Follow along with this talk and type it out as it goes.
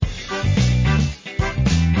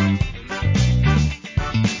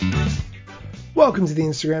Welcome to the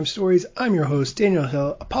Instagram Stories. I'm your host, Daniel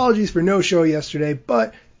Hill. Apologies for no show yesterday,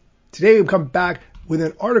 but today we've come back with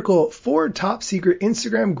an article, 4 top secret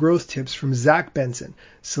Instagram growth tips from Zach Benson,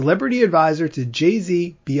 celebrity advisor to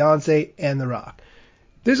Jay-Z, Beyonce, and The Rock.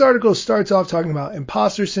 This article starts off talking about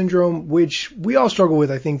imposter syndrome, which we all struggle with,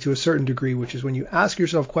 I think, to a certain degree, which is when you ask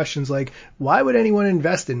yourself questions like, why would anyone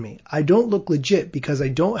invest in me? I don't look legit because I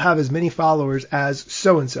don't have as many followers as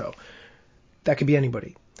so-and-so. That could be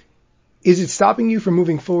anybody. Is it stopping you from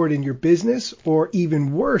moving forward in your business? Or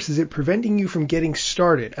even worse, is it preventing you from getting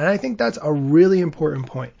started? And I think that's a really important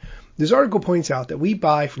point. This article points out that we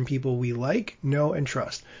buy from people we like, know, and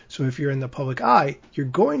trust. So if you're in the public eye, you're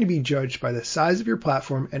going to be judged by the size of your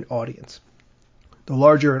platform and audience. The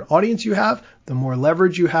larger an audience you have, the more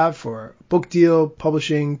leverage you have for a book deal,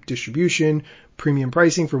 publishing, distribution, premium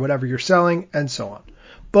pricing for whatever you're selling, and so on.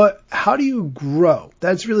 But how do you grow?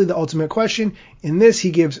 That's really the ultimate question. In this,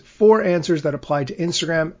 he gives 4 answers that apply to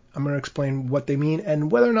Instagram. I'm going to explain what they mean and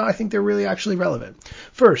whether or not I think they're really actually relevant.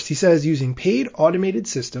 First, he says using paid automated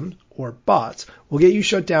systems or bots will get you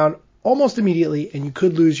shut down almost immediately and you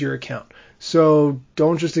could lose your account. So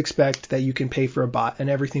don't just expect that you can pay for a bot and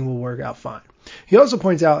everything will work out fine. He also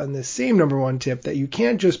points out in this same number 1 tip that you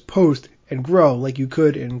can't just post and grow like you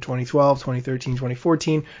could in 2012, 2013,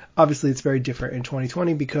 2014. Obviously, it's very different in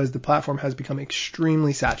 2020 because the platform has become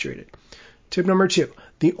extremely saturated. Tip number 2,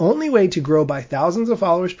 the only way to grow by thousands of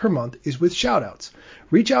followers per month is with shoutouts.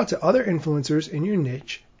 Reach out to other influencers in your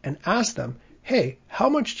niche and ask them, hey, how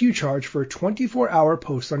much do you charge for a 24-hour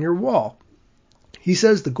post on your wall? He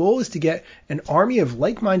says the goal is to get an army of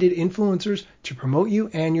like-minded influencers to promote you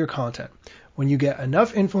and your content. When you get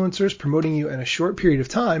enough influencers promoting you in a short period of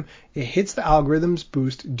time, it hits the algorithm's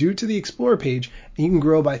boost due to the Explore page, and you can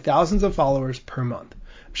grow by thousands of followers per month.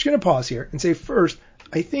 I'm just going to pause here and say first,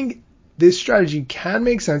 I think this strategy can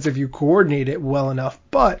make sense if you coordinate it well enough,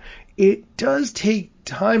 but it does take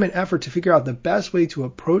time and effort to figure out the best way to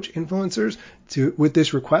approach influencers with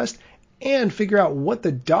this request and figure out what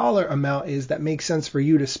the dollar amount is that makes sense for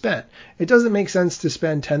you to spend. It doesn't make sense to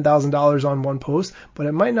spend $10,000 on one post, but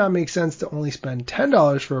it might not make sense to only spend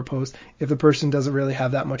 $10 for a post if the person doesn't really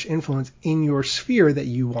have that much influence in your sphere that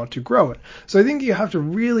you want to grow it. So I think you have to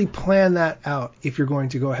really plan that out if you're going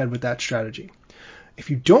to go ahead with that strategy.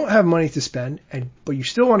 If you don't have money to spend, but you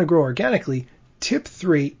still want to grow organically, tip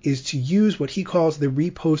 3 is to use what he calls the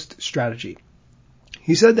repost strategy.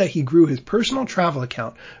 He said that he grew his personal travel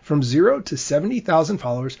account from 0 to 70,000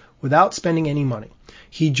 followers without spending any money.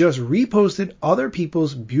 He just reposted other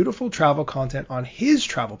people's beautiful travel content on his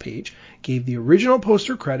travel page, gave the original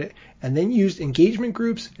poster credit, and then used engagement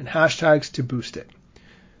groups and hashtags to boost it.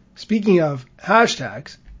 Speaking of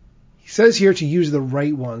hashtags, he says here to use the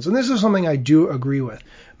right ones, and this is something I do agree with.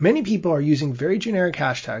 Many people are using very generic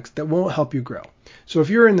hashtags that won't help you grow. So if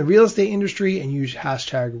you're in the real estate industry and use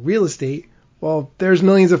hashtag real estate, well, there's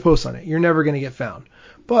millions of posts on it. You're never going to get found.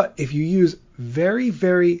 But if you use very,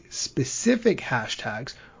 very specific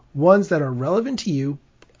hashtags, ones that are relevant to you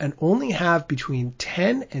and only have between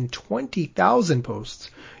 10 and 20,000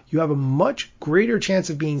 posts, you have a much greater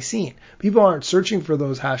chance of being seen. People aren't searching for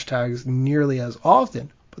those hashtags nearly as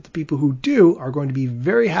often, but the people who do are going to be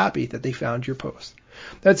very happy that they found your post.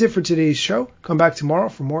 That's it for today's show. Come back tomorrow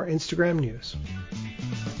for more Instagram news.